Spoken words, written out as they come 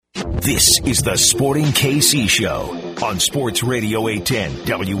This is the Sporting KC Show on Sports Radio 810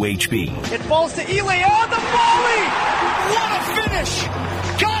 WHB. It falls to Ely on the volley. What a finish.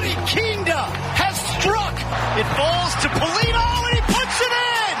 Gotti Kinda has struck. It falls to Polino and he puts it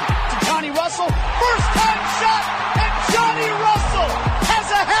in. To Johnny Russell. First time shot. And Johnny Russell has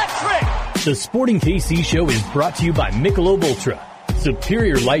a hat trick. The Sporting KC Show is brought to you by Michelob Ultra.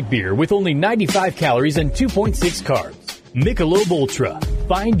 Superior light beer with only 95 calories and 2.6 carbs. Michelob Ultra.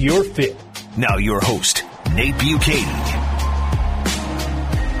 Find your fit. Now your host, Nate Buchanan.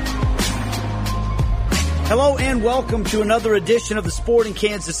 Hello and welcome to another edition of the Sporting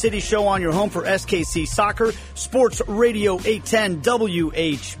Kansas City Show on your home for SKC Soccer, Sports Radio 810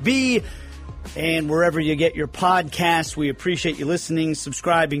 WHB, and wherever you get your podcasts. We appreciate you listening,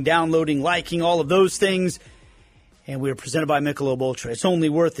 subscribing, downloading, liking, all of those things. And we are presented by Michelob Ultra. It's only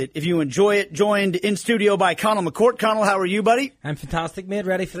worth it if you enjoy it. Joined in studio by Conall McCourt. Conall, how are you, buddy? I'm fantastic, mate.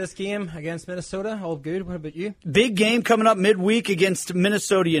 Ready for this game against Minnesota. All good. What about you? Big game coming up midweek against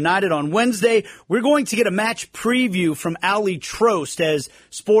Minnesota United on Wednesday. We're going to get a match preview from Ali Trost as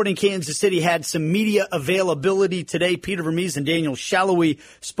Sporting Kansas City had some media availability today. Peter Vermees and Daniel Shallowy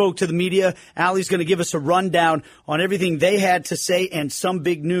spoke to the media. Ali's going to give us a rundown on everything they had to say and some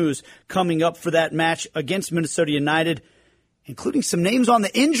big news coming up for that match against Minnesota United, including some names on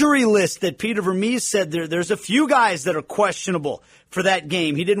the injury list that Peter Vermees said there's a few guys that are questionable for that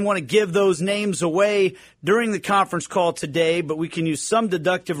game. He didn't want to give those names away during the conference call today, but we can use some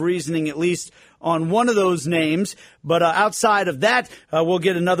deductive reasoning at least on one of those names. But outside of that, we'll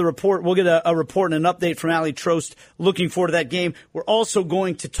get another report. We'll get a report and an update from Ali Trost looking forward to that game. We're also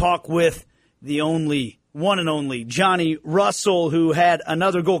going to talk with the one and only Johnny Russell, who had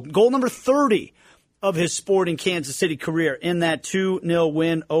another goal number 30 of his Sporting Kansas City career in that 2-0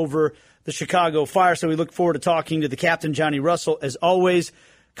 win over the Chicago Fire. So we look forward to talking to the captain, Johnny Russell, as always.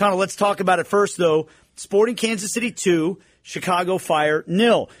 Conall, let's talk about it first, though. Sporting Kansas City 2, Chicago Fire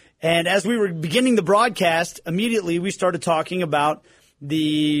 0. And as we were beginning the broadcast, immediately we started talking about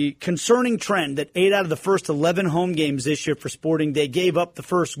the concerning trend that 8 out of the first 11 home games this year for Sporting, they gave up the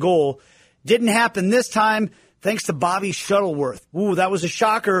first goal. Didn't happen this time, thanks to Bobby Shuttleworth. Ooh, that was a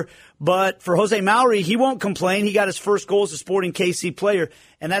shocker. But for Jose Maury, he won't complain. He got his first goal as a Sporting KC player,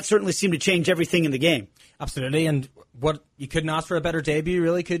 and that certainly seemed to change everything in the game. Absolutely, and what you couldn't ask for a better debut,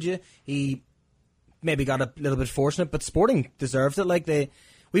 really, could you? He maybe got a little bit fortunate, but Sporting deserves it.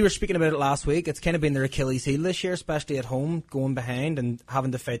 We were speaking about it last week. It's kind of been their Achilles heel this year, especially at home, going behind and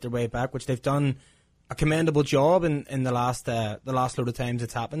having to fight their way back, which they've done a commendable job in the last load of times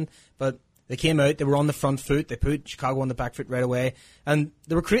it's happened. But they came out, they were on the front foot, they put Chicago on the back foot right away, and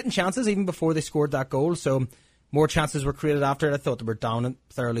they were creating chances even before they scored that goal, so more chances were created after it. I thought they were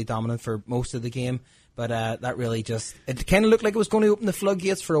thoroughly dominant for most of the game, but that really it kind of looked like it was going to open the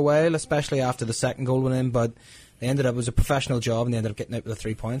floodgates for a while, especially after the second goal went in, but it was a professional job, and they ended up getting out with the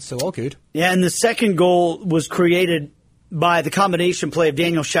 3 points, so all good. Yeah, and the second goal was created by the combination play of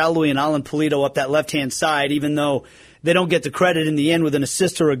Daniel Shallowy and Alan Polito up that left-hand side, even though they don't get the credit in the end with an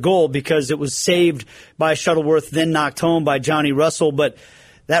assist or a goal because it was saved by Shuttleworth, then knocked home by Johnny Russell. But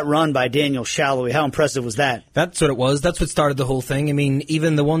that run by Daniel Shallowy, how impressive was that? That's what it was. That's what started the whole thing. I mean,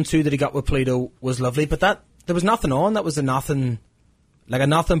 even the 1-2 that he got with Polito was lovely, but there was nothing on. That was a nothing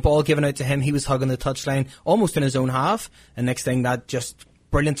ball given out to him. He was hugging the touchline almost in his own half. And next thing, that just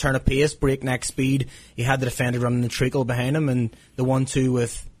brilliant turn of pace, breakneck speed. He had the defender running the treacle behind him, and the 1-2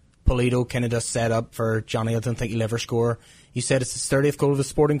 with Polito kind of just set up for Johnny. I don't think he'll ever score. You said it's his 30th goal of his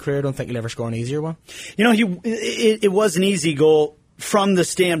Sporting career. I don't think he'll ever score an easier one. You know, it was an easy goal from the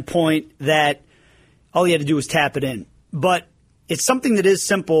standpoint that all he had to do was tap it in. But it's something that is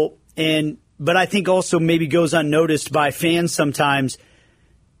simple, but I think also maybe goes unnoticed by fans sometimes.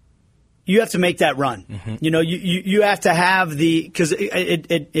 You have to make that run. Mm-hmm. You know, you have to have because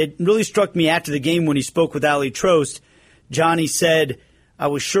it really struck me after the game when he spoke with Ali Trost. Johnny said, I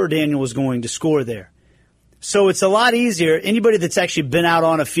was sure Daniel was going to score there. So it's a lot easier. Anybody that's actually been out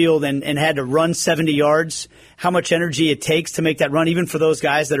on a field and had to run 70 yards, how much energy it takes to make that run, even for those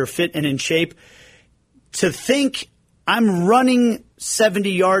guys that are fit and in shape, to think I'm running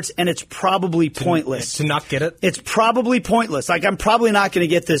 70 yards and it's probably pointless. To not get it? It's probably pointless. Like, I'm probably not going to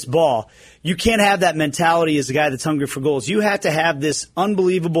get this ball. You can't have that mentality as a guy that's hungry for goals. You have to have this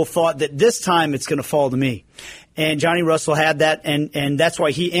unbelievable thought that this time it's going to fall to me. And Johnny Russell had that, and that's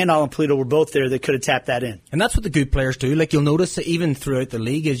why he and Alan Polito were both there. They could have tapped that in. And that's what the good players do. Like, you'll notice that even throughout the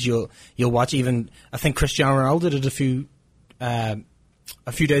league, is you'll watch even, I think Cristiano Ronaldo did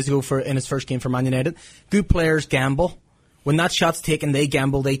a few days ago in his first game for Man United. Good players gamble when that shot's taken, they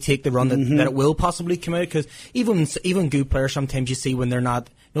gamble, they take the run that it will possibly come out. Because even good players, sometimes you see when they're not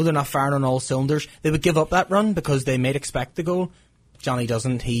firing on all cylinders, they would give up that run because they might expect the goal. Johnny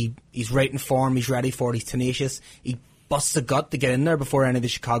doesn't. He's right in form. He's ready for it. He's tenacious. He busts a gut to get in there before any of the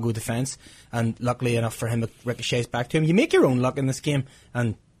Chicago defence. And luckily enough for him, it ricochets back to him. You make your own luck in this game,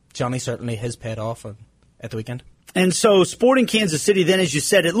 and Johnny certainly has paid off at the weekend. And so Sporting Kansas City, then, as you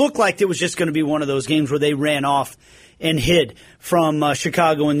said, it looked like it was just going to be one of those games where they ran off and hid from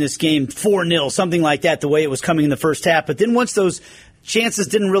Chicago in this game, 4-0, something like that, the way it was coming in the first half. But then once those chances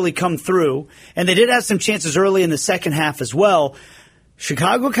didn't really come through, and they did have some chances early in the second half as well,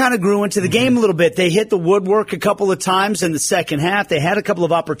 Chicago kind of grew into the game a little bit. They hit the woodwork a couple of times in the second half. They had a couple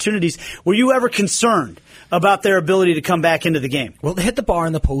of opportunities. Were you ever concerned about their ability to come back into the game? Well, they hit the bar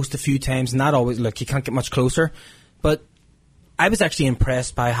in the post a few times, and that always, look, you can't get much closer. But I was actually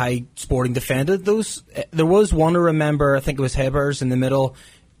impressed by how Sporting defended those. There was one to remember, I think it was Hebers in the middle,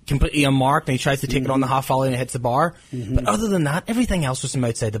 completely unmarked, and he tries to take it on the half volley and it hits the bar. But other than that, everything else was from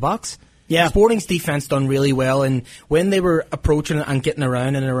outside the box. Yeah. Sporting's defence done really well, and when they were approaching and getting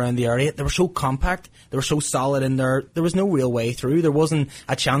around and around the area, they were so compact, they were so solid in there. There was no real way through. There wasn't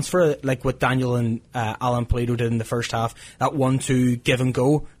a chance for it, like what Daniel and Alan Polito did in the first half, that 1-2 give and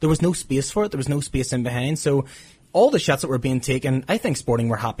go. There was no space for it. There was no space in behind. So all the shots that were being taken, I think Sporting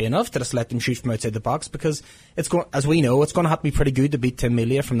were happy enough to just let them shoot from outside the box, because it's going, as we know, it's going to have to be pretty good to beat Tim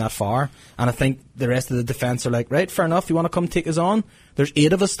Melia from that far. And I think the rest of the defence are like, right, fair enough, you want to come take us on? There's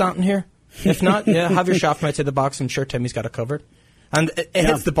 8 of us standing here. If not, yeah, have your shot from outside the box. I'm sure Timmy's got it covered. And it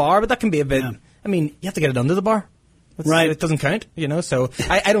hits the bar, but that can be a bit, I mean, you have to get it under the bar. Right. It doesn't count, so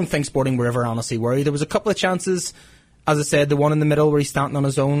I don't think Sporting were ever honestly worried. There was a couple of chances, as I said, the one in the middle where he's standing on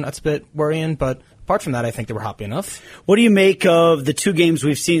his own, that's a bit worrying, but apart from that, I think they were happy enough. What do you make of the 2 games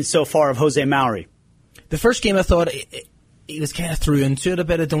we've seen so far of Jose Maury? The first game, I thought he was kind of threw into it a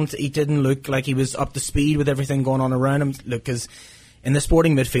bit. He didn't look like he was up to speed with everything going on around him. Look, because in the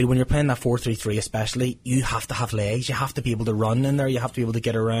Sporting midfield, when you're playing that 4-3-3 especially, you have to have legs. You have to be able to run in there. You have to be able to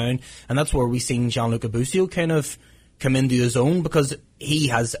get around. And that's where we've seen Gianluca Busio kind of come into his own, because he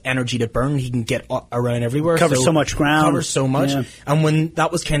has energy to burn. He can get around everywhere. Covers so much ground. Covers so much. Yeah. And when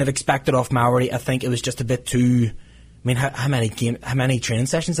that was kind of expected off Maury, I think it was just a bit too... I mean, how many training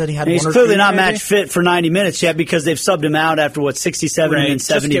sessions had he had? He's clearly not match fit for 90 minutes yet, because they've subbed him out after, 67 and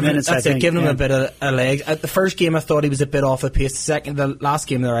 70 minutes, I think. Giving him a bit of a leg. At the first game, I thought he was a bit off the pace. The last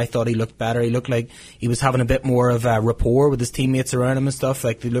game there, I thought he looked better. He looked like he was having a bit more of a rapport with his teammates around him and stuff.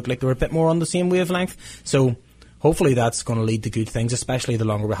 Like, they looked like they were a bit more on the same wavelength. So hopefully that's going to lead to good things, especially the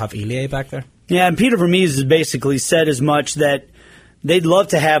longer we have Elie back there. Yeah, and Peter Vermees has basically said as much, that they'd love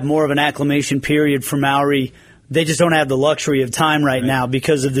to have more of an acclimation period for Maury. They just don't have the luxury of time right now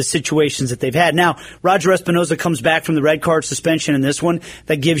because of the situations that they've had. Now, Roger Espinoza comes back from the red card suspension in this one.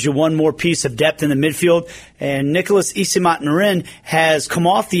 That gives you one more piece of depth in the midfield. And Nicholas Isimat-Marin has come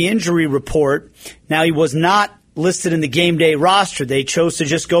off the injury report. Now, he was not listed in the game day roster. They chose to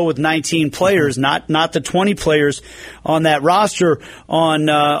just go with 19 players, not the 20 players on that roster on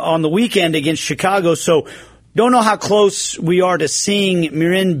the weekend against Chicago. So, don't know how close we are to seeing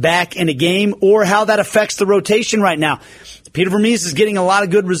Marin back in a game, or how that affects the rotation right now. Peter Vermees is getting a lot of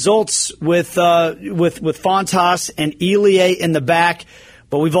good results with Fontas and Elie in the back,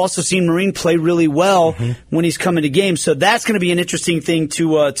 but we've also seen Marin play really well when he's come into games. So that's going to be an interesting thing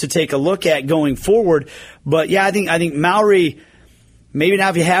to take a look at going forward. But yeah, I think Maury, maybe now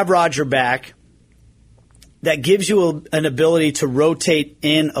if you have Roger back, that gives you an ability to rotate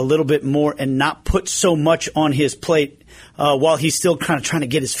in a little bit more and not put so much on his plate while he's still kind of trying to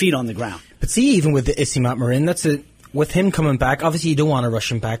get his feet on the ground. But see, even with the Isimat-Marin, with him coming back, obviously you don't want to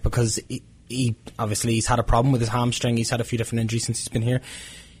rush him back, because he's had a problem with his hamstring. He's had a few different injuries since he's been here.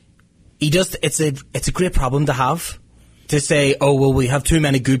 It's a great problem to have. To say, oh, well, we have too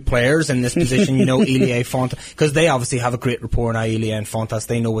many good players in this position, Elie, Fontas, because they obviously have a great rapport now, Elie and Fontas.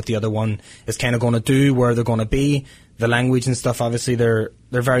 They know what the other one is kind of going to do, where they're going to be, the language and stuff. Obviously, they're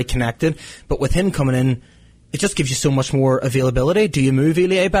very connected. But with him coming in, it just gives you so much more availability. Do you move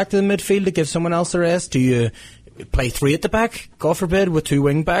Elie back to the midfield to give someone else a rest? Do you play 3 at the back, God forbid, with 2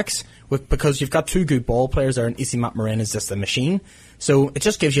 wing backs? Because you've got 2 good ball players there, and Isimat-Marin is just a machine. So it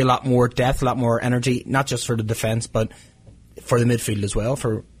just gives you a lot more depth, a lot more energy, not just for the defence, but for the midfield as well,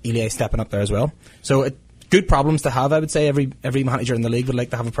 for Elie stepping up there as well. So good problems to have, I would say. Every manager in the league would like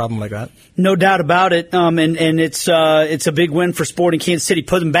to have a problem like that. No doubt about it. And it's a big win for Sporting Kansas City.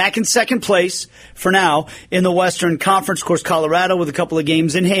 Put them back in second place for now in the Western Conference. Of course, Colorado with a couple of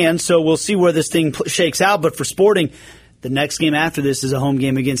games in hand, so we'll see where this thing shakes out. But for Sporting, The next game after this is a home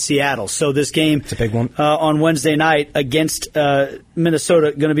game against Seattle. So this game, it's a big one. On Wednesday night against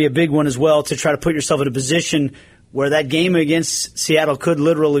Minnesota, going to be a big one as well to try to put yourself in a position where that game against Seattle could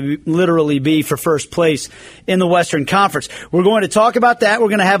literally be for first place in the Western Conference. We're going to talk about that. We're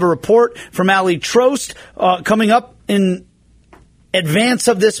going to have a report from Ali Trost coming up in advance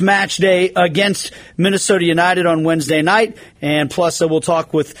of this match day against Minnesota United on Wednesday night. And plus, we'll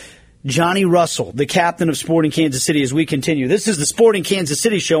talk with Johnny Russell, the captain of Sporting Kansas City, as we continue. This is the Sporting Kansas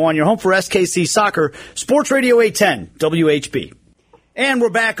City Show on your home for SKC Soccer, Sports Radio 810, WHB. And we're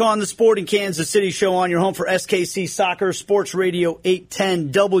back on the Sporting Kansas City Show on your home for SKC Soccer, Sports Radio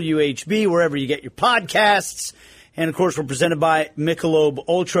 810, WHB, wherever you get your podcasts. And, of course, we're presented by Michelob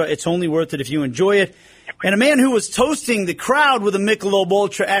Ultra. It's only worth it if you enjoy it. And a man who was toasting the crowd with a Michelob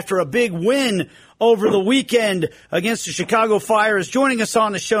Ultra after a big win over the weekend against the Chicago Fire is joining us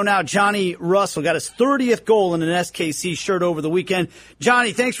on the show now. Johnny Russell got his 30th goal in an SKC shirt over the weekend.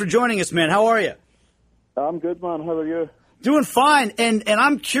 Johnny, thanks for joining us, man. How are you? I'm good, man. How are you? Doing fine. And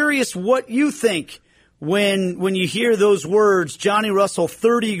I'm curious what you think when you hear those words, Johnny Russell,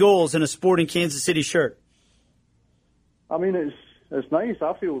 30 goals in a Sporting Kansas City shirt. I mean, it's nice.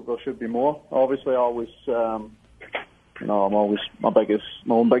 I feel there should be more. Obviously, I always, I'm always my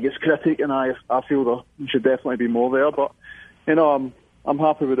own biggest critic, and I feel there should definitely be more there. But I'm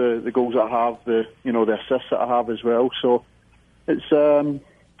happy with the goals that I have, the assists that I have as well. So it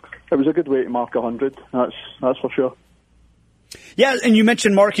was a good way to mark 100. That's for sure. Yeah, and you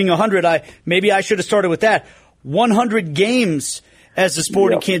mentioned marking 100. Maybe I should have started with that. 100 games as a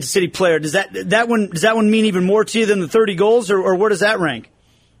Sporting Kansas City player. Does that one mean even more to you than the 30 goals, or where does that rank?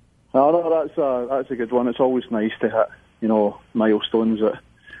 No, that's a good one. It's always nice to hit milestones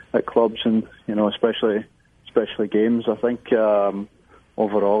at clubs, and especially games. I think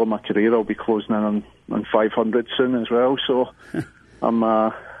overall in my career I'll be closing in on 500 soon as well. So I'm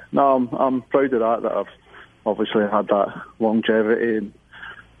proud of that I've obviously had that longevity, and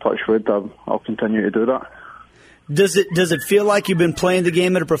touch wood, I'll continue to do that. Does it feel like you've been playing the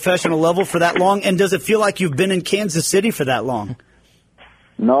game at a professional level for that long, and does it feel like you've been in Kansas City for that long?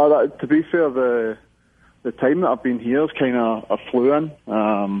 No, to be fair, the time that I've been here is kind of flew in.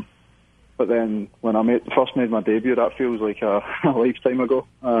 But then when I first made my debut, that feels like a lifetime ago.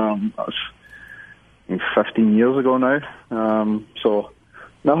 That's 15 years ago now. So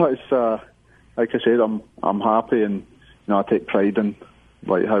no, it's like I said, I'm happy, and I take pride in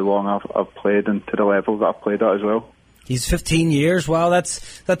like how long I've played and to the level that I've played at as well. He's 15 years. Wow,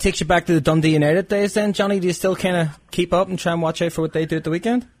 that takes you back to the Dundee United days then, Johnny. Do you still kind of keep up and try and watch out for what they do at the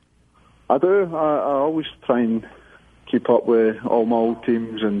weekend? I do. I always try and keep up with all my old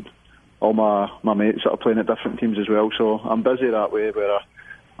teams and all my mates that are playing at different teams as well. So I'm busy that way, where I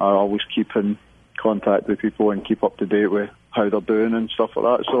always keep in contact with people and keep up to date with how they're doing and stuff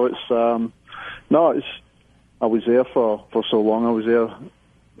like that. So I was there for so long. I was there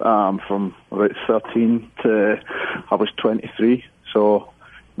from about 13 to I was 23. So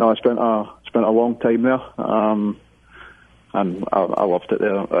I spent a long time there, and I loved it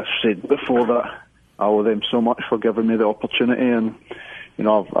there. I said before that I owe them so much for giving me the opportunity, and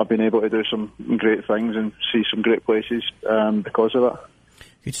I've been able to do some great things and see some great places because of that.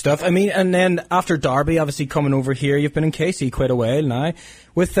 Good stuff. I mean, and then after Derby, obviously coming over here, you've been in KC quite a while now.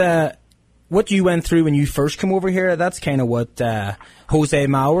 With what you went through when you first came over here, that's kind of what Jose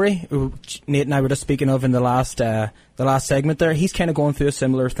Maury, who Nate and I were just speaking of in the last segment there, he's kind of going through a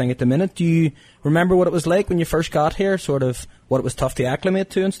similar thing at the minute. Do you remember what it was like when you first got here, sort of what it was tough to acclimate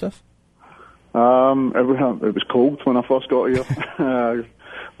to and stuff? It was cold when I first got here.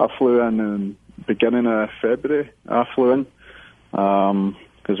 I flew in beginning of February. I flew in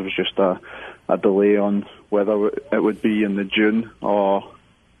because it was just a delay on whether it would be in the June or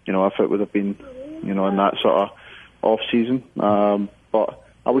if it would have been in that sort of off season. But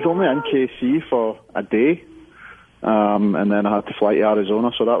I was only in KC for a day, and then I had to fly to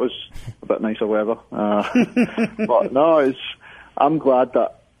Arizona, so that was a bit nicer weather. But no, I'm glad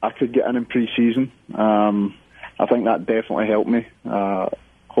that I could get in pre-season. I think that definitely helped me.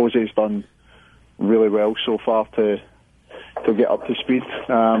 Jose's done really well so far to get up to speed.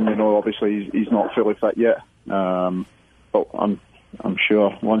 Obviously he's not fully fit yet, but I'm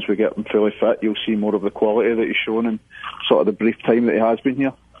sure once we get him fully fit, you'll see more of the quality that he's shown in sort of the brief time that he has been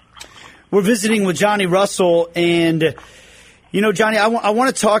here. We're visiting with Johnny Russell, and Johnny, I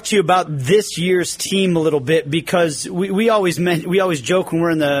want to talk to you about this year's team a little bit, because we always joke when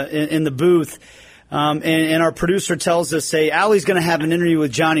we're in the booth. and our producer tells us, say, Allie's going to have an interview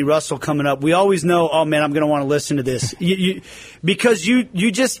with Johnny Russell coming up. We always know, oh man, I'm going to want to listen to this. Because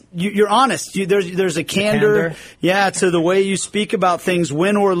you're honest. There's a candor, to the way you speak about things,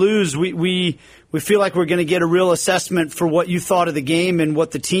 win or lose. We feel like we're going to get a real assessment for what you thought of the game and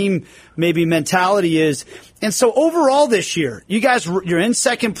what the team maybe mentality is. And so overall this year, you're in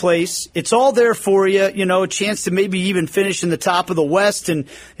second place. It's all there for you, a chance to maybe even finish in the top of the West and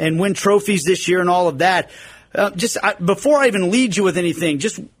win trophies this year and all of that. Before I even lead you with anything,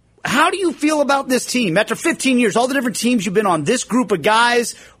 just how do you feel about this team? After 15 years, all the different teams you've been on, this group of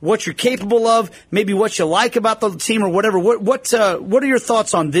guys, what you're capable of, maybe what you like about the team or whatever. What are your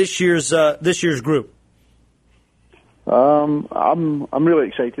thoughts on this year's group? I'm really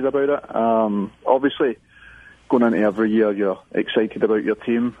excited about it. Obviously, going into every year, you're excited about your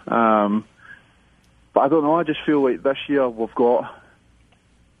team. But I don't know. I just feel like this year we've got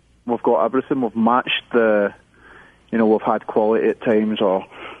everything. We've matched we've had quality at times, or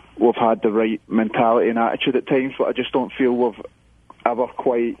we've had the right mentality and attitude at times, but I just don't feel we've ever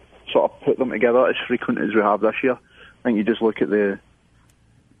quite sort of put them together as frequent as we have this year. I think you just look at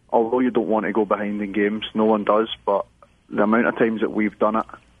although you don't want to go behind in games, no one does, but the amount of times that we've done it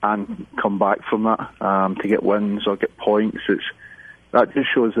and come back from that to get wins or get points, that just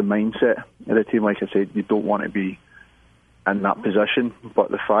shows the mindset of the team. Like I said, you don't want to be in that position, but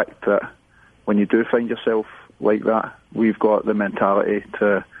the fact that when you do find yourself like that, we've got the mentality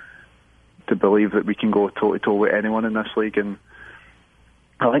to believe that we can go toe-to-toe with anyone in this league, and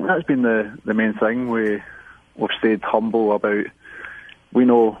I think that's been the main thing. We've stayed humble about, we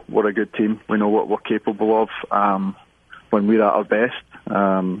know we're a good team, we know what we're capable of when we're at our best,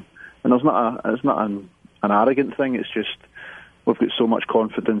 and it's not an arrogant thing, it's just we've got so much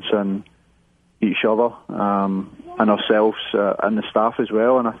confidence in each other and ourselves and the staff as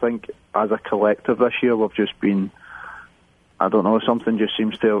well, and I think as a collective this year we've just been, I don't know, something just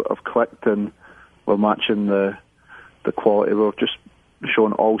seems to have clicked, and we're matching the quality. We're just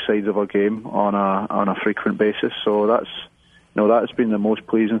showing all sides of our game on a frequent basis. So that's been the most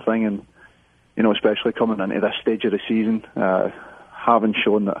pleasing thing, and especially coming into this stage of the season, having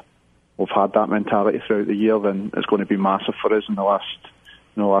shown that we've had that mentality throughout the year, then it's going to be massive for us in the last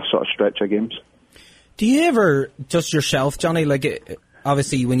sort of stretch of games. Do you ever, just yourself, Johnny,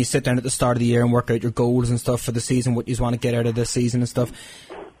 obviously, when you sit down at the start of the year and work out your goals and stuff for the season, what you want to get out of this season and stuff,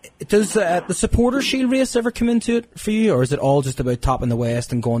 does the Supporter Shield race ever come into it for you, or is it all just about topping the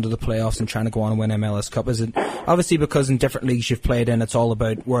West and going to the playoffs and trying to go on and win MLS Cup? Is it obviously because in different leagues you've played in, it's all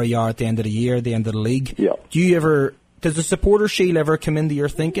about where you are at the end of the year, the end of the league? Yeah. Does the Supporter Shield ever come into your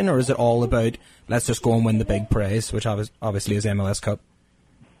thinking, or is it all about let's just go and win the big prize, which obviously is MLS Cup?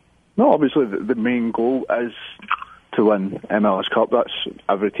 No, obviously the main goal is to win MLS Cup. That's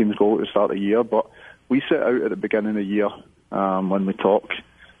every team's goal at the start of the year, but we set out at the beginning of the year when we talk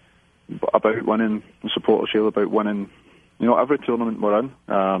about winning the Supporter Shield, about winning every tournament we're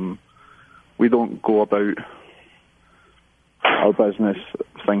in. We don't go about our business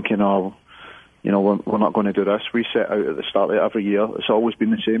thinking, we're not going to do this. We set out at the start of every year. It's always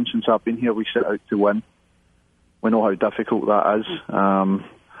been the same since I've been here. We set out to win. We know how difficult that is.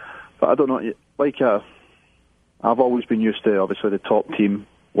 But I don't know, I've always been used to, obviously, the top team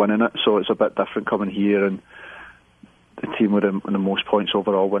winning it, so it's a bit different coming here and the team with the most points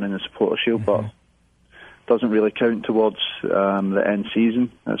overall winning the Supporter Shield, but it doesn't really count towards the end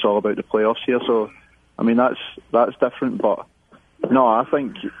season. It's all about the playoffs here, so, I mean, that's different, but no, I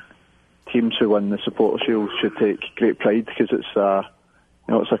think teams who win the Supporter Shield should take great pride because it's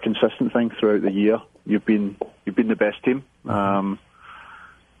it's a consistent thing throughout the year. You've been the best team,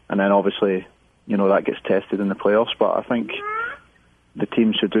 and then obviously, that gets tested in the playoffs. But I think the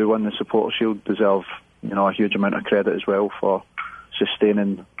teams who do win the Supporter Shield deserve, a huge amount of credit as well for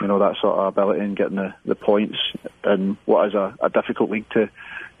sustaining, that sort of ability and getting the points in what is a difficult league to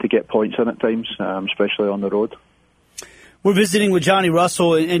get points in at times, especially on the road. We're visiting with Johnny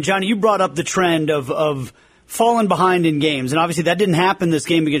Russell, and Johnny, you brought up the trend of falling behind in games, and obviously that didn't happen this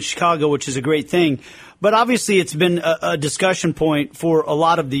game against Chicago, which is a great thing. But obviously it's been a discussion point for a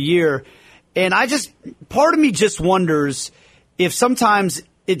lot of the year, and part of me just wonders if sometimes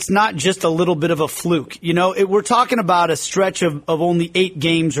it's not just a little bit of a fluke. We're talking about a stretch of only 8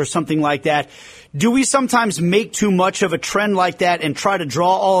 games or something like that. Do we sometimes make too much of a trend like that and try to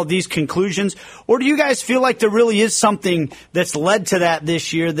draw all of these conclusions? Or do you guys feel like there really is something that's led to that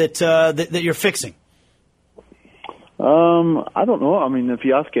this year that you're fixing? I don't know. I mean, if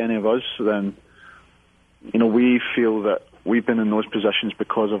you ask any of us, then, we feel that we've been in those positions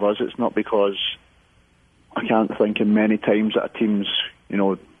because of us. It's not because I can't think of many times that a team's,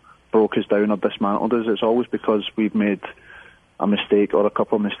 broke us down or dismantled us. It's always because we've made a mistake or a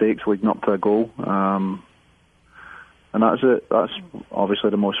couple of mistakes leading up to a goal. And that's it. That's obviously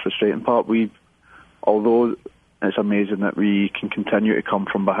the most frustrating part. Although it's amazing that we can continue to come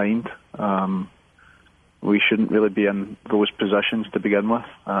from behind, we shouldn't really be in those positions to begin with.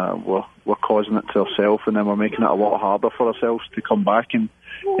 We're causing it to ourselves, and then we're making it a lot harder for ourselves to come back in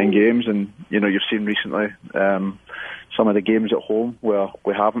games. And you've seen recently some of the games at home where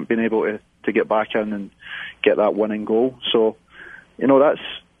we haven't been able to get back in and get that winning goal. So that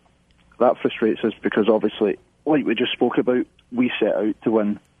frustrates us, because obviously, like we just spoke about, we set out to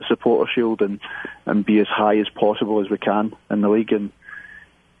win the Supporter Shield and be as high as possible as we can in the league, and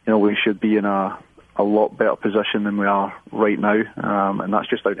we should be in a lot better position than we are right now, and that's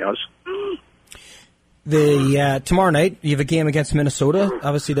just down to us. Tomorrow night you have a game against Minnesota.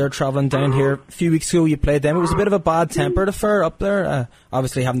 Obviously they're travelling down here. A few weeks ago you played them. It was a bit of a bad tempered affair up there,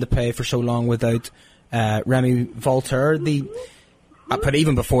 obviously having to play for so long without Remy Voltaire. But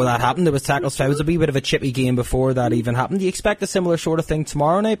even before that happened, there was tackles foul. It was a wee bit of a chippy game before that even happened. Do you expect a similar sort of thing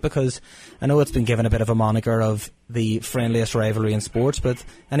tomorrow night? Because I know it's been given a bit of a moniker of the friendliest rivalry in sports, but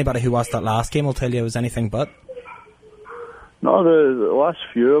anybody who watched that last game will tell you it was anything but. No, the last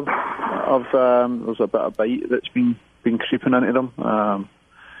few there's a bit of bite that's been creeping into them.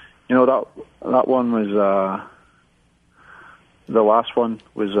 That one was the last one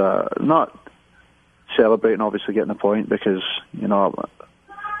was not celebrating, obviously getting a point, because we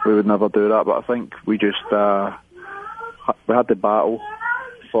would never do that. But I think we just we had the battle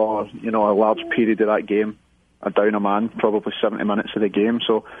for a large period of that game, down a man, probably 70 minutes of the game.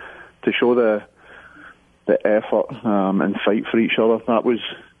 So to show the effort and fight for each other, that was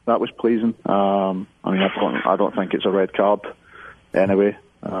pleasing. I don't think it's a red card anyway.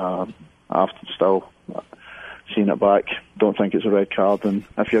 After still seeing it back, don't think it's a red card. And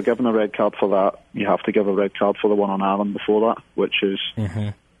if you're given a red card for that, you have to give a red card for the one on Aaron before that, which is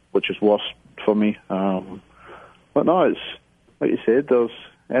worse for me. But no, it's like you said. There's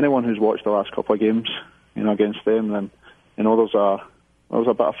anyone who's watched the last couple of games, against them, then there's a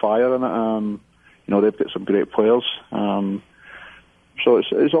bit of fire in it. They've got some great players. So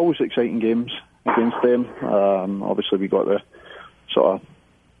it's always exciting games against them. Obviously, we got the sort of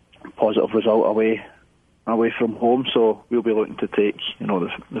positive result away from home, so we'll be looking to take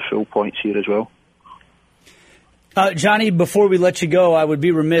the full points here as well. Johnny, before we let you go, I would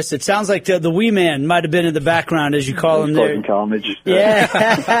be remiss. It sounds like the wee man might have been in the background, as you call him there. Carnage. Yeah.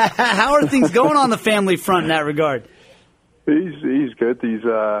 How are things going on the family front in that regard? He's good. He's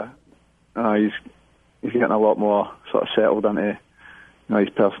getting a lot more sort of settled into his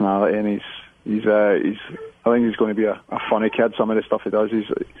personality, and he's I think he's going to be a funny kid. Some of the stuff he does, he's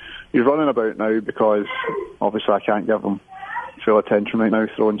running about now because obviously I can't give him full attention right now,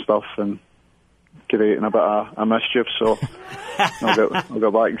 throwing stuff and creating a bit of mischief. So I'll go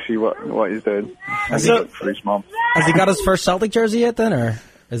back and see what he's doing. For his mum. Has he got his first Celtic jersey yet then, or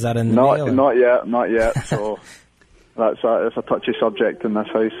is that in the mail? Not yet. So that's a touchy subject in this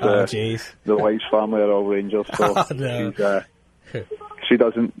house. The wife's family are all Rangers, so she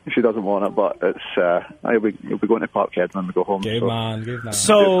doesn't want it, but it's he'll be going to Parkhead when we go home. Good man.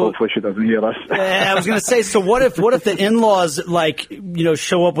 So hopefully she doesn't hear us. I was going to say, so what if the in-laws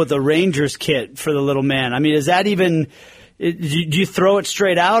show up with a Rangers kit for the little man? I mean, is that even? Do you throw it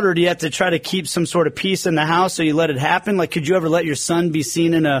straight out, or do you have to try to keep some sort of peace in the house so you let it happen? Like, could you ever let your son be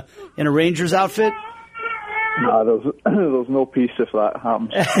seen in a Rangers outfit? No, there's no peace if that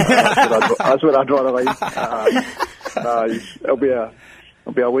happens. That's where I'd draw the line. It'll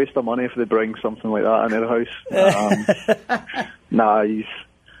be a waste of money if they bring something like that into the house.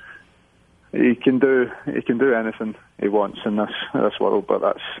 He can do anything he wants in this world,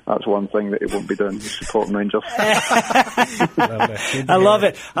 but that's one thing that he won't be doing. He's supporting Rangers. I love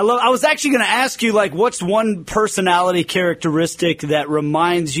it. I was actually going to ask you, what's one personality characteristic that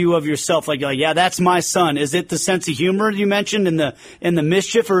reminds you of yourself? Like, yeah, that's my son. Is it the sense of humor you mentioned in the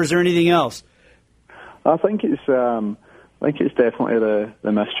mischief, or is there anything else? I think it's definitely the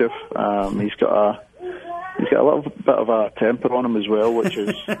mischief. He's got a little bit of a temper on him as well, which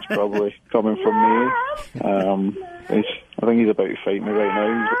is probably coming from me. I think he's about to fight me right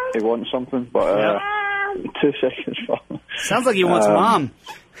now. He wants something, but 2 seconds. Sounds like he wants mom.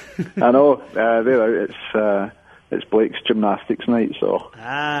 I know. They're out. It's Blake's gymnastics night, so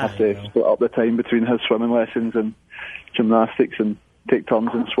I have to split up the time between his swimming lessons and gymnastics and take turns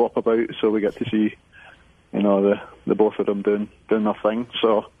and swap about, so we get to see the both of them doing their thing.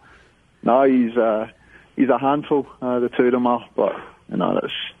 So no, he's a handful. The two of them are, but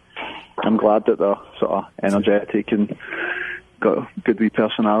I'm glad that they're sort of energetic and got good wee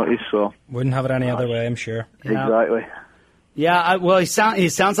personalities. So wouldn't have it any other way, I'm sure. Exactly. Yeah, well, he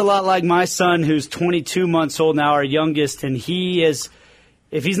sounds a lot like my son, who's 22 months old now, our youngest, and he is.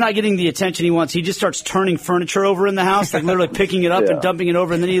 If he's not getting the attention he wants, he just starts turning furniture over in the house, like literally picking it up and dumping it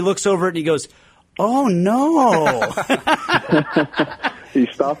over, and then he looks over it and he goes, "Oh no!" He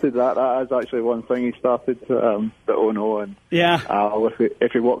started that. That is actually one thing he started. The "oh no," and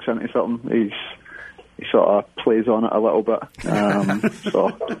if he walks into something, he sort of plays on it a little bit. So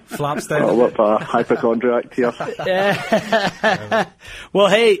flops down. A little bit of a hypochondriac here. Well,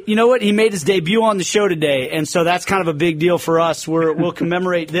 hey, you know what? He made his debut on the show today, and so that's kind of a big deal for us. We'll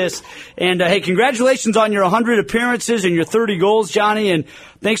commemorate this. And hey, congratulations on your 100 appearances and your 30 goals, Johnny. And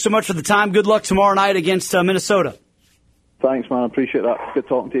thanks so much for the time. Good luck tomorrow night against Minnesota. Thanks, man. I appreciate that. Good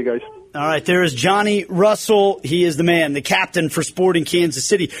talking to you guys. All right, there is Johnny Russell. He is the man, the captain for Sporting Kansas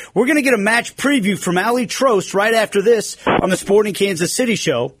City. We're going to get a match preview from Ali Trost right after this on the Sporting Kansas City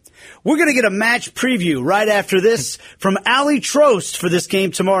show. We're going to get a match preview right after this from Ali Trost for this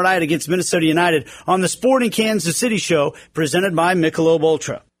game tomorrow night against Minnesota United on the Sporting Kansas City show presented by Michelob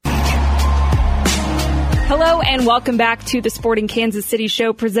Ultra. Hello and welcome back to the Sporting Kansas City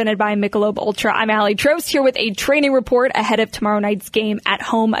show presented by Michelob Ultra. I'm Ali Trost here with a training report ahead of tomorrow night's game at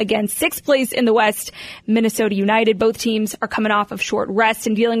home against 6th place in the West, Minnesota United. Both teams are coming off of short rest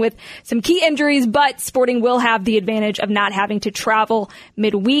and dealing with some key injuries, but Sporting will have the advantage of not having to travel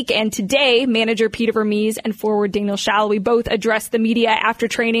midweek. And today, manager Peter Vermees and forward Daniel Shalhoub both addressed the media after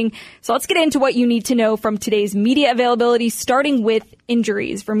training. So let's get into what you need to know from today's media availability, starting with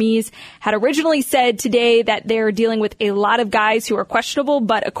injuries. Vermees had originally said today that they're dealing with a lot of guys who are questionable,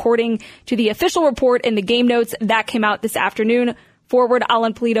 but according to the official report in the game notes that came out this afternoon, forward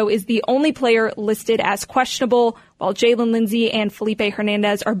Alan Pulido is the only player listed as questionable, while Jalen Lindsey and Felipe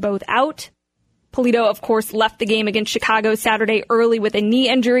Hernandez are both out. Pulido, of course, left the game against Chicago Saturday early with a knee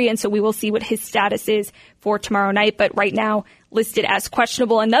injury, and so we will see what his status is for tomorrow night, but right now listed as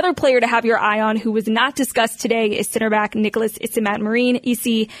questionable. Another player to have your eye on who was not discussed today is center back Nicholas Isimat-Marin.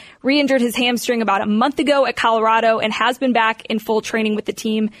 EC re-injured his hamstring about a month ago at Colorado and has been back in full training with the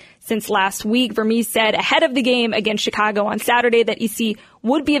team since last week. Vermees said ahead of the game against Chicago on Saturday that EC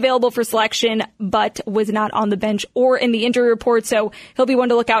would be available for selection, but was not on the bench or in the injury report. So he'll be one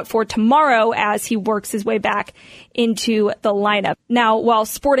to look out for tomorrow as he works his way back into the lineup. Now, while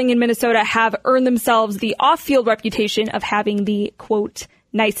Sporting in Minnesota have earned themselves the off-field reputation of having the, quote,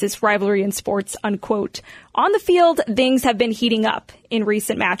 nicest rivalry in sports, unquote, on the field, things have been heating up in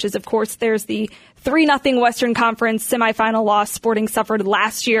recent matches. Of course, there's the 3-0 Western Conference semifinal loss Sporting suffered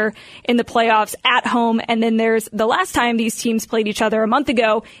last year in the playoffs at home. And then there's the last time these teams played each other a month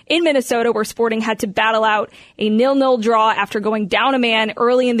ago in Minnesota, where Sporting had to battle out a 0-0 draw after going down a man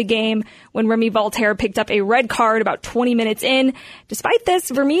early in the game when Remy Voltaire picked up a red card about 20 minutes in. Despite this,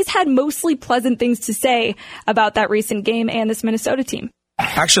 Vermees had mostly pleasant things to say about that recent game and this Minnesota team.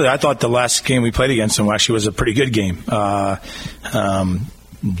 Actually, I thought the last game we played against them actually was a pretty good game.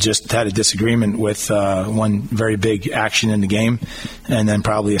 Just had a disagreement with one very big action in the game, and then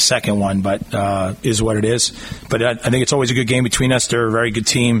probably a second one, but is what it is. But I think it's always a good game between us. They're a very good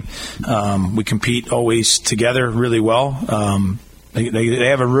team. We compete always together really well. They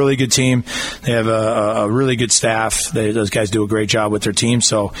have a really good team. They have a really good staff. Those guys do a great job with their team.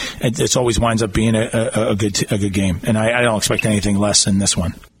 So it always winds up being a good game. And I don't expect anything less than this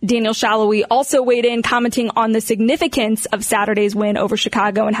one. Daniel Shalhoub also weighed in, commenting on the significance of Saturday's win over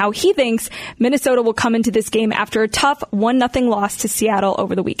Chicago and how he thinks Minnesota will come into this game after a tough 1-0 loss to Seattle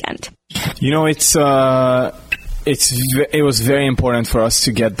over the weekend. You know, it was very important for us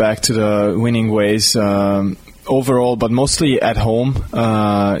to get back to the winning ways. Overall, but mostly at home.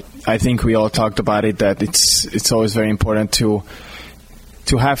 I think we all talked about it, that it's always very important to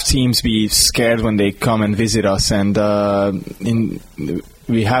have teams be scared when they come and visit us, and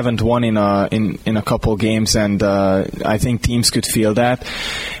we haven't won in a couple games, and I think teams could feel that.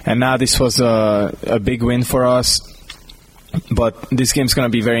 And now this was a big win for us, but this game's going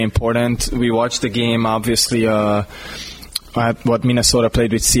to be very important. We watched the game, obviously. What Minnesota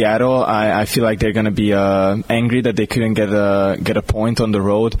played with Seattle, I feel like they're going to be angry that they couldn't get a point on the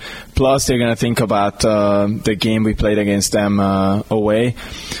road. Plus, they're going to think about the game we played against them away.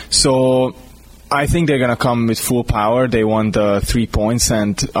 So I think they're going to come with full power. They want the 3 points,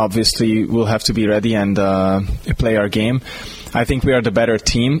 and obviously we'll have to be ready and play our game. I think we are the better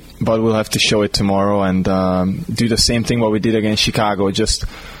team, but we'll have to show it tomorrow and do the same thing what we did against Chicago, just a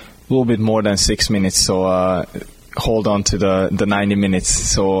little bit more than 6 minutes. So hold on to the 90 minutes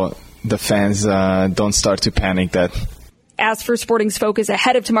so the fans don't start to panic that. As for Sporting's focus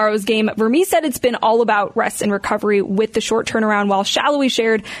ahead of tomorrow's game, Vermees said it's been all about rest and recovery with the short turnaround, while Shallowy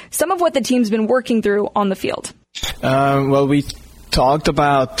shared some of what the team's been working through on the field. Well, we talked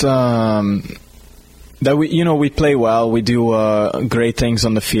about that we play well, we do great things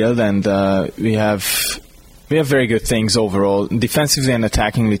on the field, and we have very good things overall, defensively and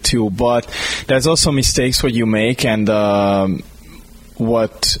attackingly too. But there's also mistakes what you make, and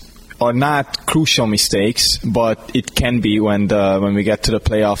what are not crucial mistakes, but it can be when we get to the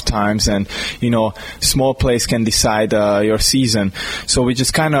playoff times, and small plays can decide your season. So we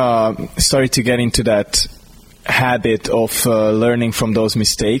just kind of started to get into that habit of learning from those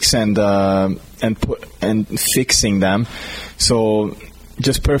mistakes and fixing them. So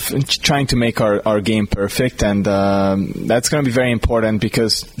just trying to make our game perfect, and that's going to be very important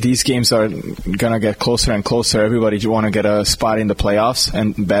because these games are going to get closer and closer. Everybody want to get a spot in the playoffs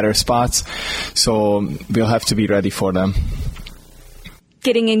and better spots, so we'll have to be ready for them.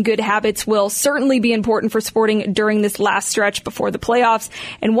 Getting in good habits will certainly be important for Sporting during this last stretch before the playoffs.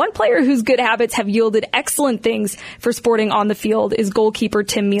 And one player whose good habits have yielded excellent things for Sporting on the field is goalkeeper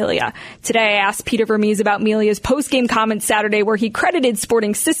Tim Melia. Today, I asked Peter Vermees about Melia's post-game comments Saturday, where he credited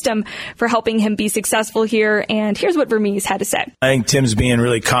Sporting's system for helping him be successful here. And here's what Vermees had to say. I think Tim's being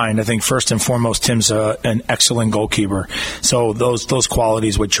really kind. I think first and foremost, Tim's an excellent goalkeeper. So those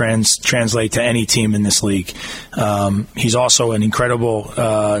qualities would translate to any team in this league. He's also an incredible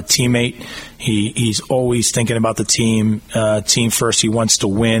teammate. He's always thinking about the team first. He wants to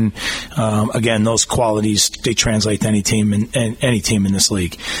win. Again, those qualities, they translate to any team in this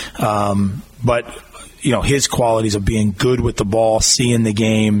league. But his qualities of being good with the ball, seeing the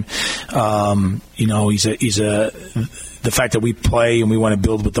game. The fact that we play and we want to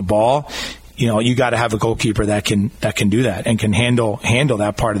build with the ball. You got to have a goalkeeper that can do that and can handle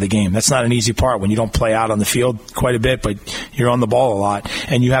that part of the game. That's not an easy part when you don't play out on the field quite a bit, but you're on the ball a lot,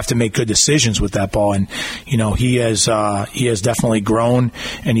 and you have to make good decisions with that ball. And he has definitely grown,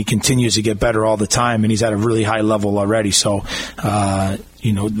 and he continues to get better all the time, and he's at a really high level already. So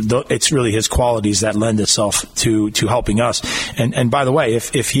it's really his qualities that lend itself to helping us. And by the way,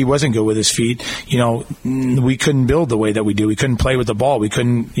 if he wasn't good with his feet, we couldn't build the way that we do. We couldn't play with the ball. We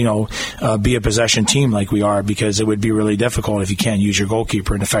couldn't, be a possession team like we are, because it would be really difficult if you can't use your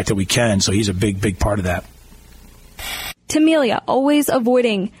goalkeeper, and the fact that we can. So he's a big, big part of that. Tim Melia, always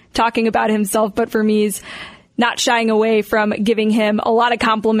avoiding talking about himself, but Vermees not shying away from giving him a lot of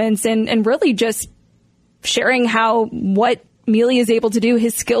compliments and really just sharing what Melia is able to do.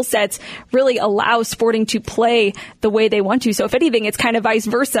 His skill sets really allow Sporting to play the way they want to. So if anything, it's kind of vice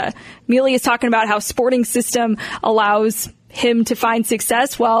versa. Melia is talking about how Sporting's system allows him to find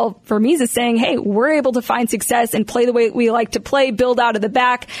success, while Vermees is saying, hey, we're able to find success and play the way we like to play, build out of the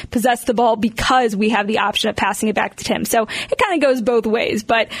back, possess the ball, because we have the option of passing it back to Tim. So it kind of goes both ways.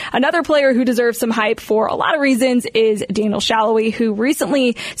 But another player who deserves some hype for a lot of reasons is Daniel Shallowy, who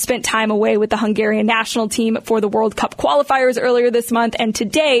recently spent time away with the Hungarian national team for the World Cup qualifiers earlier this month. And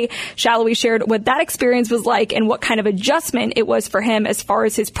today, Shallowy shared what that experience was like and what kind of adjustment it was for him as far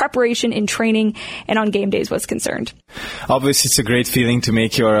as his preparation in training and on game days was concerned. Obviously, it's a great feeling to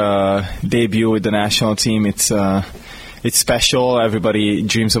make your debut with the national team. It's special. Everybody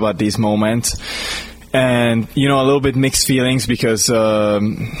dreams about these moments. And, a little bit mixed feelings because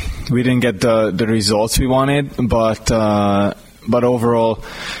we didn't get the results we wanted. But overall,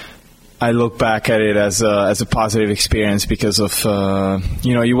 I look back at it as a positive experience because of,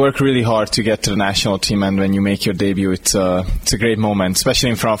 you work really hard to get to the national team. And when you make your debut, it's a great moment,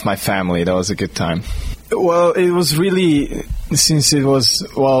 especially in front of my family. That was a good time. Well, it was really,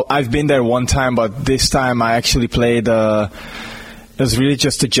 I've been there one time, but this time I actually played, it was really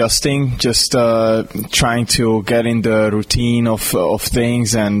just adjusting, just trying to get in the routine of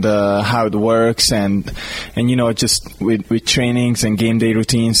things and how it works and just with trainings and game day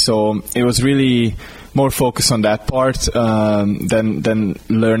routines. So it was really more focus on that part than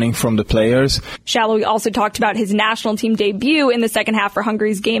learning from the players. Shallowy also talked about his national team debut in the second half for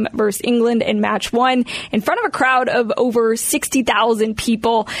Hungary's game versus England in match 1 in front of a crowd of over 60,000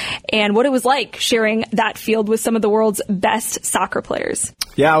 people, and what it was like sharing that field with some of the world's best soccer players.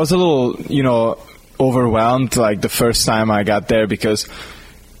 Yeah, I was a little, overwhelmed like the first time I got there because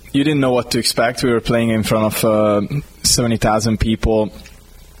you didn't know what to expect. We were playing in front of 70,000 people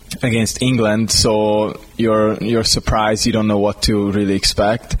against England, so you're surprised. You don't know what to really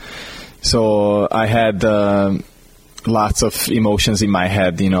expect. So I had lots of emotions in my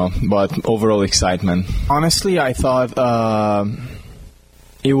head, but overall excitement. Honestly, I thought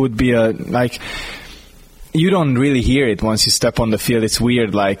it would be you don't really hear it once you step on the field. It's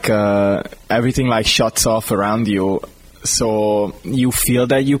weird, everything shuts off around you. so you feel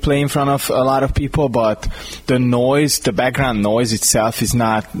that you play in front of a lot of people, but the background noise itself is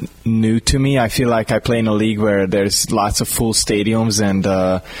not new to me. I feel like I play in a league where there's lots of full stadiums, and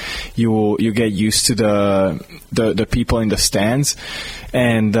you get used to the people in the stands,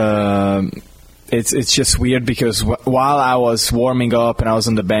 and it's just weird because while I was warming up and I was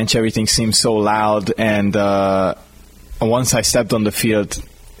on the bench, everything seemed so loud, and once I stepped on the field,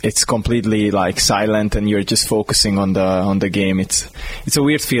 it's completely like silent, and you're just focusing on the game. It's a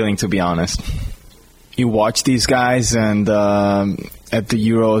weird feeling, to be honest. You watch these guys and at the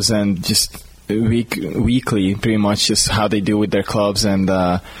Euros, and just weekly, pretty much just how they do with their clubs, and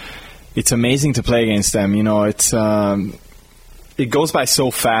it's amazing to play against them. You know, it goes by so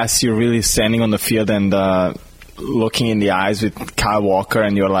fast. You're really standing on the field and looking in the eyes with Kyle Walker,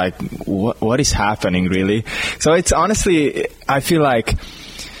 and you're like, what is happening, really? So it's honestly, I feel like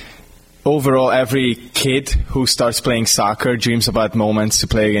overall, every kid who starts playing soccer dreams about moments to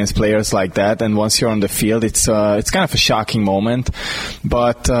play against players like that. And once you're on the field, it's kind of a shocking moment.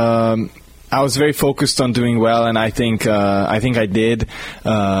 But I was very focused on doing well, and I think I did.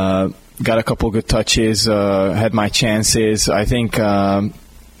 Got a couple good touches, had my chances. I think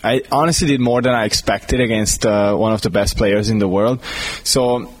I honestly did more than I expected against one of the best players in the world.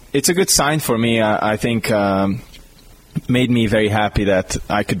 So it's a good sign for me. I think made me very happy that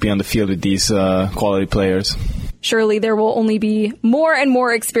I could be on the field with these quality players. Surely there will only be more and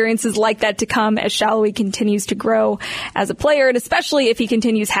more experiences like that to come as Shallowy continues to grow as a player, and especially if he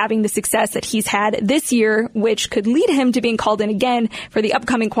continues having the success that he's had this year, which could lead him to being called in again for the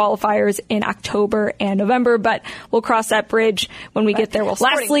upcoming qualifiers in October and November. But we'll cross that bridge when we get there. Well,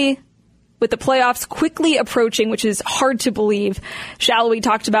 lastly, with the playoffs quickly approaching, which is hard to believe, Shallowy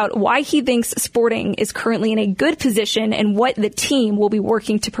talked about why he thinks Sporting is currently in a good position and what the team will be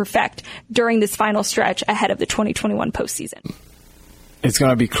working to perfect during this final stretch ahead of the 2021 postseason. It's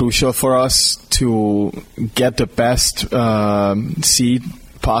going to be crucial for us to get the best seed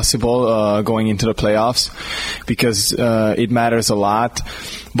possible going into the playoffs, because it matters a lot.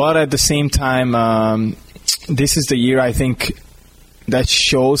 But at the same time, this is the year, I think, that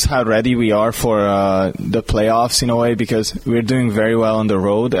shows how ready we are for the playoffs in a way, because we're doing very well on the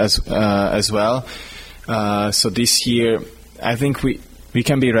road as well. So this year, I think we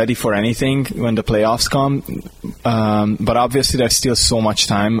can be ready for anything when the playoffs come. But obviously, there's still so much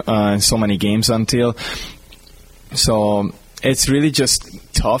time and so many games until. So it's really just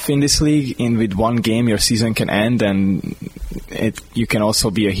tough in this league. With one game, your season can end, and you can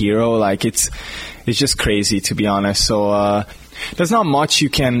also be a hero. Like it's just crazy, to be honest. So. There's not much you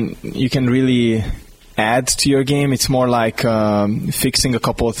can really add to your game. It's more like fixing a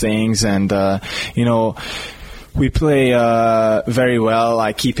couple of things, and we play very well,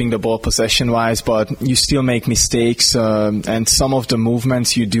 like keeping the ball possession-wise, but you still make mistakes, and some of the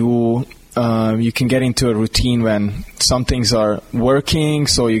movements you do, you can get into a routine when some things are working,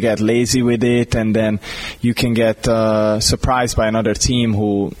 so you get lazy with it, and then you can get surprised by another team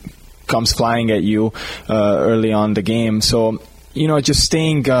who comes flying at you early on the game. So just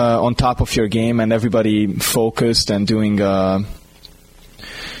staying on top of your game and everybody focused and doing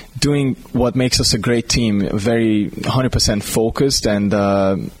what makes us a great team, very 100% focused, and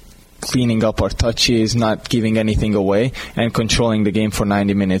cleaning up our touches, not giving anything away, and controlling the game for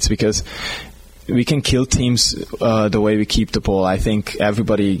 90 minutes, because we can kill teams the way we keep the ball. I think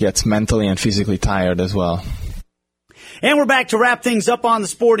everybody gets mentally and physically tired as well. And we're back to wrap things up on the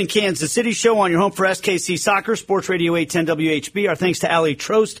Sporting Kansas City show on your home for SKC Soccer, Sports Radio 810 WHB. Our thanks to Ali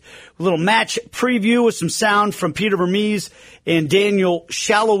Trost. A little match preview with some sound from Peter Vermees and Daniel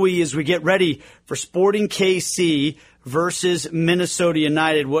Shallowy as we get ready for Sporting KC versus Minnesota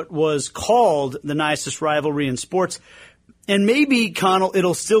United, what was called the nicest rivalry in sports. And maybe, Conall,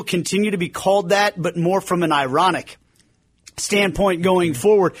 it'll still continue to be called that, but more from an ironic standpoint going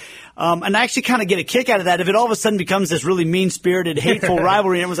forward. And I actually kind of get a kick out of that. If it all of a sudden becomes this really mean-spirited, hateful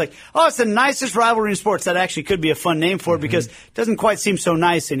rivalry, and everyone's like, oh, it's the nicest rivalry in sports, that actually could be a fun name for it, because it doesn't quite seem so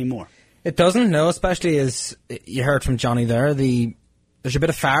nice anymore. It doesn't, no, especially as you heard from Johnny there. There's a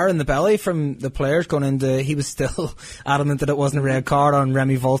bit of fire in the belly from the players going into, he was still adamant that it wasn't a red card on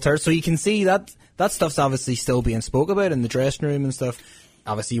Remy Volter. So you can see that stuff's obviously still being spoke about in the dressing room and stuff.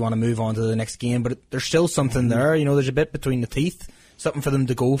 Obviously you want to move on to the next game, but there's still something there. There's a bit between the teeth, something for them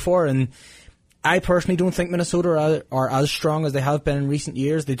to go for. And I personally don't think Minnesota are as strong as they have been in recent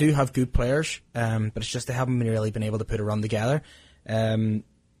years. They do have good players, but it's just they haven't really been able to put a run together. It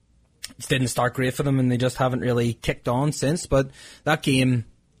didn't start great for them, and they just haven't really kicked on since. But that game,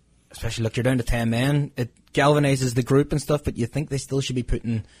 especially, look, you're down to 10 men. It galvanizes the group and stuff, but you think they still should be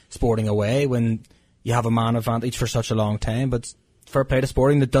putting Sporting away when you have a man advantage for such a long time. But fair play to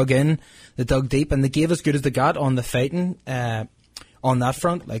Sporting. They dug in, they dug deep, and they gave as good as they got on the fighting on that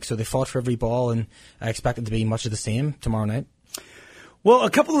front. So they fought for every ball, and I expect it to be much of the same tomorrow night. Well,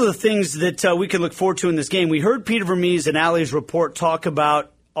 a couple of the things that we can look forward to in this game. We heard Peter Vermees and Ali's report talk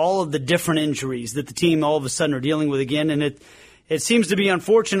about all of the different injuries that the team all of a sudden are dealing with again, and it seems to be,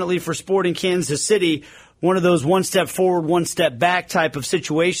 unfortunately for Sporting Kansas City, one of those one step forward, one step back type of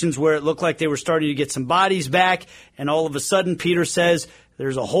situations where it looked like they were starting to get some bodies back, and all of a sudden Peter says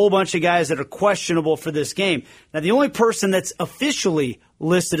there's a whole bunch of guys that are questionable for this game. Now, the only person that's officially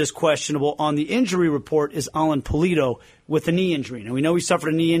listed as questionable on the injury report is Alan Pulido with a knee injury. Now, we know he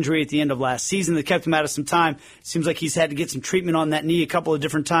suffered a knee injury at the end of last season that kept him out of some time. It seems like he's had to get some treatment on that knee a couple of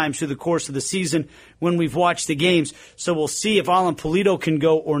different times through the course of the season when we've watched the games. So we'll see if Alan Pulido can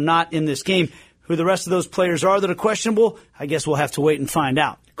go or not in this game. Who the rest of those players are that are questionable, I guess we'll have to wait and find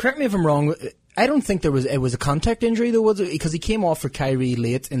out. Correct me if I'm wrong. I don't think it was a contact injury, though, was it? Because he came off for Kyrie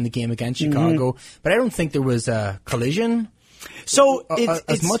late in the game against Chicago. But I don't think there was a collision. So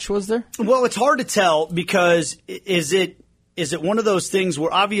as much was there? Well, it's hard to tell because is it one of those things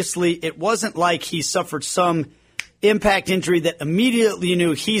where obviously it wasn't like he suffered some impact injury that immediately you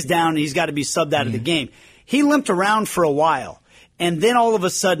knew he's down and he's got to be subbed out of the game. He limped around for a while. And then all of a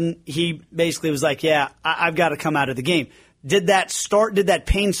sudden, he basically was like, yeah, I've got to come out of the game. Did that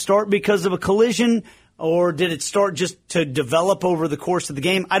pain start because of a collision, or did it start just to develop over the course of the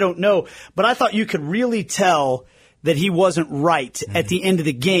game? I don't know. But I thought you could really tell that he wasn't right at the end of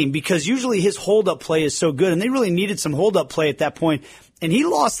the game because usually his hold-up play is so good, and they really needed some hold-up play at that point. And he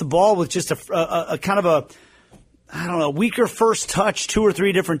lost the ball with just a kind of a weaker first touch 2 or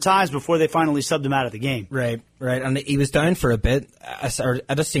 3 different times before they finally subbed him out of the game. Right. And he was down for a bit. I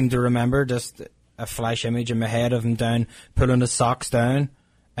just seem to remember just a flash image in my head of him down, pulling his socks down.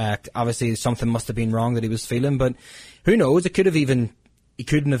 Obviously, something must have been wrong that he was feeling, but who knows? He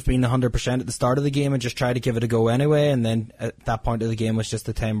couldn't have been 100% at the start of the game and just tried to give it a go anyway, and then at that point of the game was just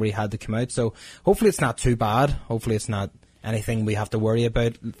the time where he had to come out. So hopefully it's not too bad. Hopefully it's not anything we have to worry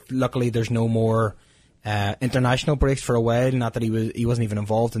about. Luckily, there's no more international breaks for a while. Not that he wasn't even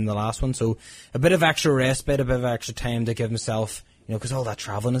involved in the last one, so a bit of extra respite, a bit of extra time to give himself, because all that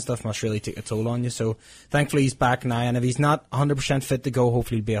travelling and stuff must really take a toll on you. So thankfully he's back now, and if he's not 100% fit to go,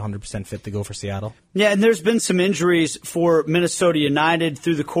 hopefully he'll be 100% fit to go for Seattle. Yeah, and there's been some injuries for Minnesota United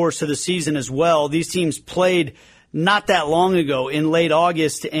through the course of the season as well. These teams played not that long ago in late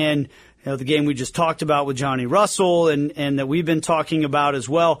August, and the game we just talked about with Johnny Russell and that we've been talking about as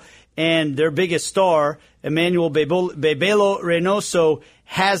well. And their biggest star, Emmanuel Bebelo Reynoso,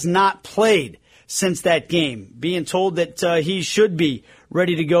 has not played since that game, being told that he should be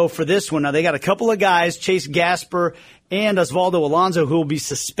ready to go for this one. Now, they got a couple of guys, Chase Gasper and Osvaldo Alonso, who will be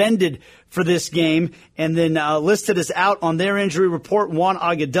suspended for this game. And then listed as out on their injury report, Juan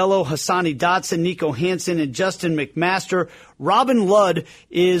Agudelo, Hassani Dotson, Nico Hansen, and Justin McMaster. Robin Ludd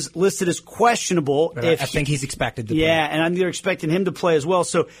is listed as questionable. I think he's expected to play. Yeah, and they're expecting him to play as well.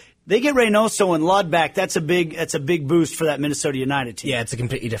 So they get Reynoso and Ludd back. That's a big boost for that Minnesota United team. Yeah, it's a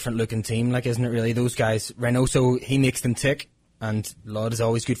completely different looking team, isn't it really? Those guys, Reynoso, he makes them tick, and Ludd is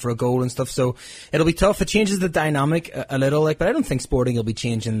always good for a goal and stuff. So it'll be tough. It changes the dynamic a little, but I don't think Sporting will be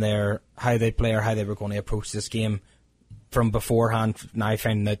changing how they play or how they were going to approach this game from beforehand. Now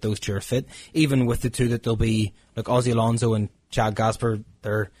finding out those two are fit, even with the two that they'll be, like Ozzy Alonso and Chad Gasper,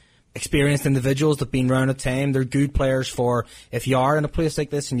 they're experienced individuals that've been around a time. They're good players for if you are in a place like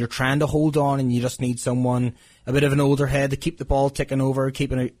this and you're trying to hold on and you just need someone, a bit of an older head to keep the ball ticking over,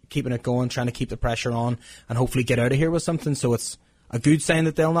 keeping it going, trying to keep the pressure on and hopefully get out of here with something. So it's a good sign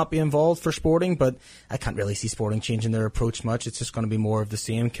that they'll not be involved for Sporting, but I can't really see Sporting changing their approach much. It's just going to be more of the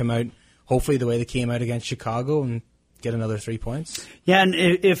same. Come out, hopefully the way they came out against Chicago, and get another 3 points. Yeah, and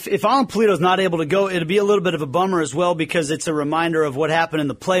if Alan Pulido's not able to go, it'll be a little bit of a bummer as well because it's a reminder of what happened in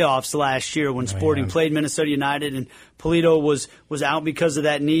the playoffs last year when Sporting played Minnesota United and Pulido was out because of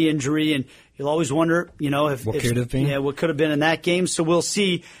that knee injury, and you'll always wonder, what could have been. Yeah, what could have been in that game. So we'll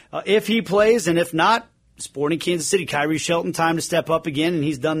see if he plays, and if not, Sporting Kansas City, Kyrie Shelton, time to step up again, and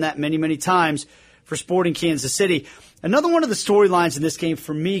he's done that many, many times for Sporting Kansas City. Another one of the storylines in this game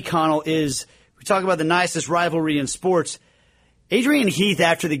for me, Conall, is we talk about the nicest rivalry in sports. Adrian Heath,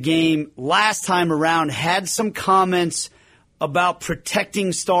 after the game last time around, had some comments about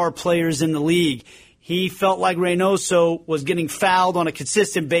protecting star players in the league. He felt like Reynoso was getting fouled on a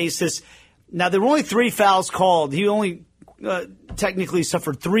consistent basis. Now, there were only 3 fouls called. He only technically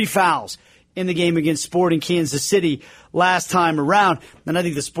suffered 3 fouls in the game against Sporting Kansas City last time around. And I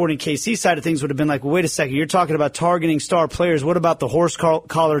think the Sporting KC side of things would have been like, well, wait a second, you're talking about targeting star players. What about the horse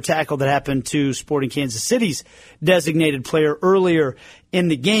collar tackle that happened to Sporting Kansas City's designated player earlier in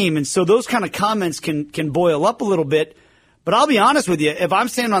the game? And so those kind of comments can boil up a little bit. But I'll be honest with you, if I'm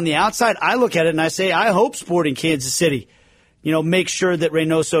standing on the outside, I look at it and I say, I hope Sporting Kansas City, make sure that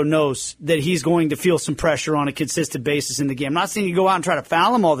Reynoso knows that he's going to feel some pressure on a consistent basis in the game. I'm not saying you go out and try to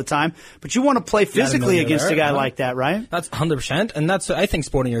foul him all the time, but you want to play physically against a guy like that, right? That's 100%, and I think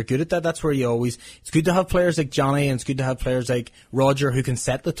Sporting are good at that. That's where it's good to have players like Johnny, and it's good to have players like Roger who can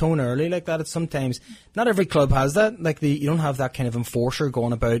set the tone early like that. It's sometimes, not every club has that. Like you don't have that kind of enforcer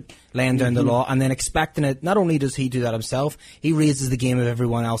going about laying down the law and then expecting it. Not only does he do that himself, he raises the game of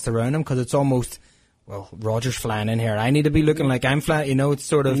everyone else around him, because it's almost, well, Roger's flying in here, I need to be looking like I'm flying, it's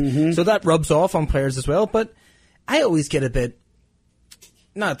sort of, so that rubs off on players as well. But I always get a bit,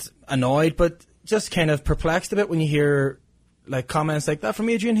 not annoyed, but just kind of perplexed a bit when you hear like comments like that from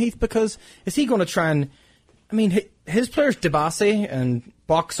Adrian Heath, because is he going to try and, his players, Debasi and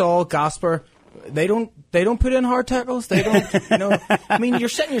Boxall, Gasper, they don't put in hard tackles. They don't, you're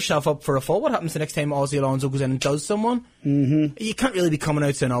setting yourself up for a fall. What happens the next time Ozzy Alonso goes in and does someone? Mm-hmm. You can't really be coming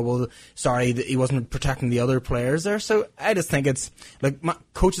out saying, oh, well, sorry, that he wasn't protecting the other players there. So I just think it's,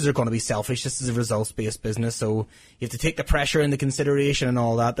 coaches are going to be selfish. This is a results-based business, so you have to take the pressure into consideration and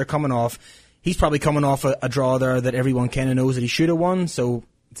all that. He's probably coming off a draw there that everyone kind of knows that he should have won, so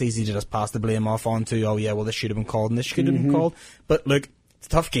it's easy to just pass the blame off onto, oh yeah, well, this should have been called and this should have been called. But look, it's a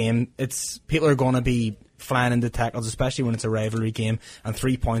tough game. People are going to be flying into tackles, especially when it's a rivalry game, and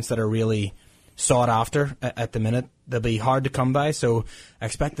 3 points that are really sought after at the minute. They'll be hard to come by, so I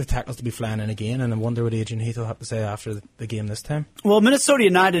expect the tackles to be flying in again, and I wonder what Adrian Heath will have to say after the game this time. Well, Minnesota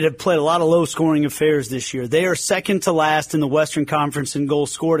United have played a lot of low-scoring affairs this year. They are second to last in the Western Conference in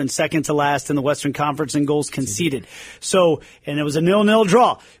goals scored and second to last in the Western Conference in goals conceded. So, and it was a 0-0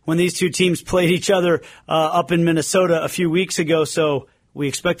 draw when these two teams played each other up in Minnesota a few weeks ago, so we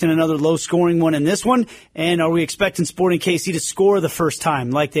expecting another low-scoring one in this one? And are we expecting Sporting KC to score the first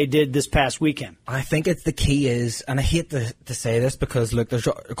time like they did this past weekend? I think the key is, and I hate to say this because, look, there's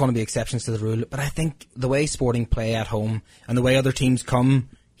going to be exceptions to the rule, but I think the way Sporting play at home and the way other teams come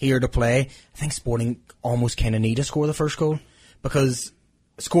here to play, I think Sporting almost kind of need to score the first goal, because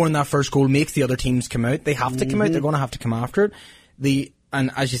scoring that first goal makes the other teams come out. They have to come out. They're going to have to come after it.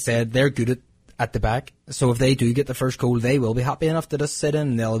 And as you said, they're good at the back. So if they do get the first goal, they will be happy enough to just sit in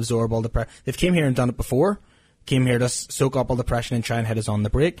and they'll absorb all the pressure. They've came here and done it before. Came here to soak up all the pressure and try and hit us on the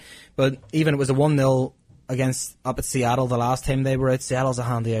break. But even it was a 1-0 up at Seattle the last time they were out. Seattle's a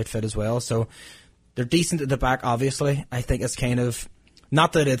handy outfit as well. So they're decent at the back, obviously. I think it's kind of,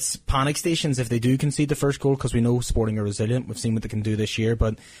 not that it's panic stations if they do concede the first goal, because we know Sporting are resilient. We've seen what they can do this year.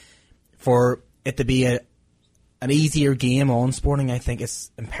 But for it to be an easier game on Sporting, I think it's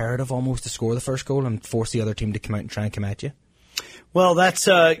imperative almost to score the first goal and force the other team to come out and try and come at you. Well, that's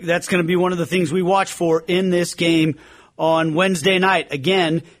going to be one of the things we watch for in this game on Wednesday night.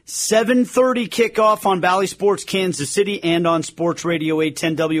 Again, 7:30 kickoff on Bally Sports Kansas City and on Sports Radio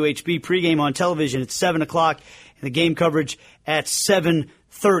 810 WHB. Pregame on television at 7 o'clock and the game coverage at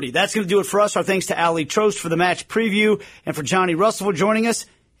 7:30. That's going to do it for us. Our thanks to Ali Trost for the match preview and for Johnny Russell for joining us,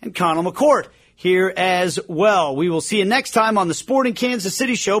 and Conall McCourt here as well. We will see you next time on the Sporting Kansas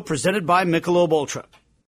City Show presented by Michelob Ultra.